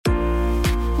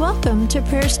Welcome to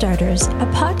Prayer Starters, a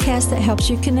podcast that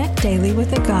helps you connect daily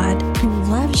with a God who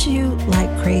loves you like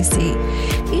crazy.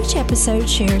 Each episode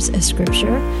shares a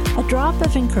scripture, a drop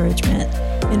of encouragement,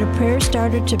 and a prayer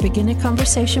starter to begin a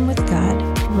conversation with God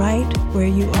right where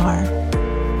you are.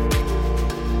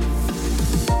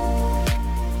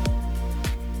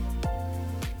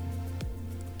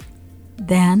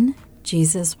 Then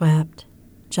Jesus wept.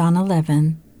 John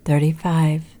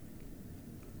 11:35.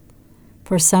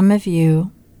 For some of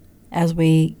you, as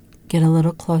we get a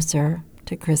little closer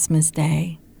to Christmas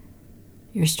Day,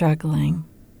 you're struggling.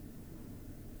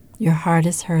 Your heart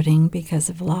is hurting because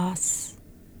of loss.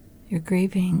 You're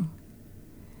grieving.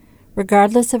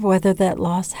 Regardless of whether that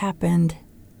loss happened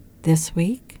this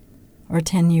week or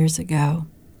 10 years ago,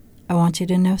 I want you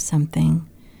to know something.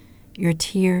 Your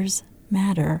tears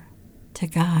matter to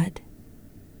God.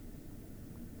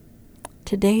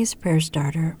 Today's prayer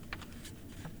starter.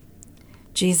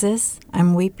 Jesus,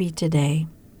 I'm weepy today.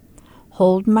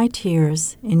 Hold my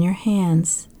tears in your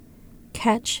hands.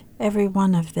 Catch every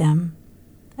one of them.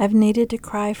 I've needed to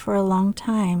cry for a long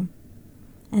time,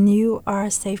 and you are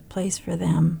a safe place for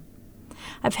them.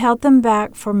 I've held them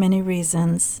back for many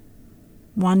reasons.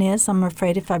 One is I'm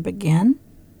afraid if I begin,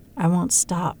 I won't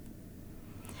stop.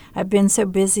 I've been so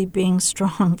busy being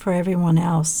strong for everyone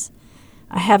else.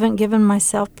 I haven't given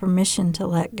myself permission to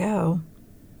let go.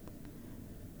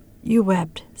 You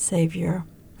wept, Savior.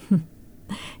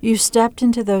 You stepped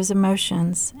into those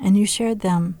emotions and you shared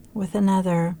them with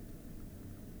another.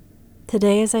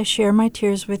 Today, as I share my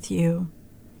tears with you,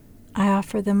 I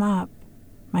offer them up.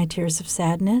 My tears of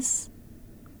sadness,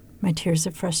 my tears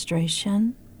of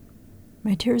frustration,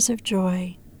 my tears of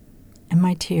joy, and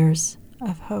my tears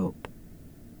of hope.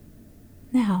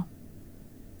 Now,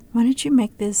 why don't you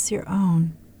make this your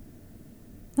own?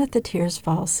 Let the tears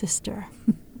fall, sister.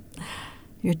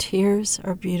 Your tears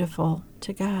are beautiful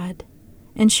to God,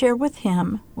 and share with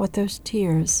Him what those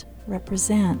tears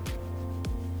represent.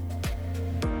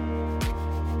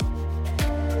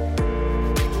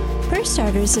 Prayer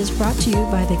Starters is brought to you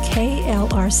by the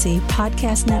KLRC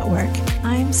Podcast Network.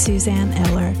 I'm Suzanne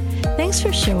Eller. Thanks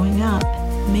for showing up.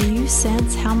 May you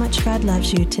sense how much God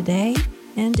loves you today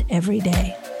and every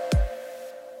day.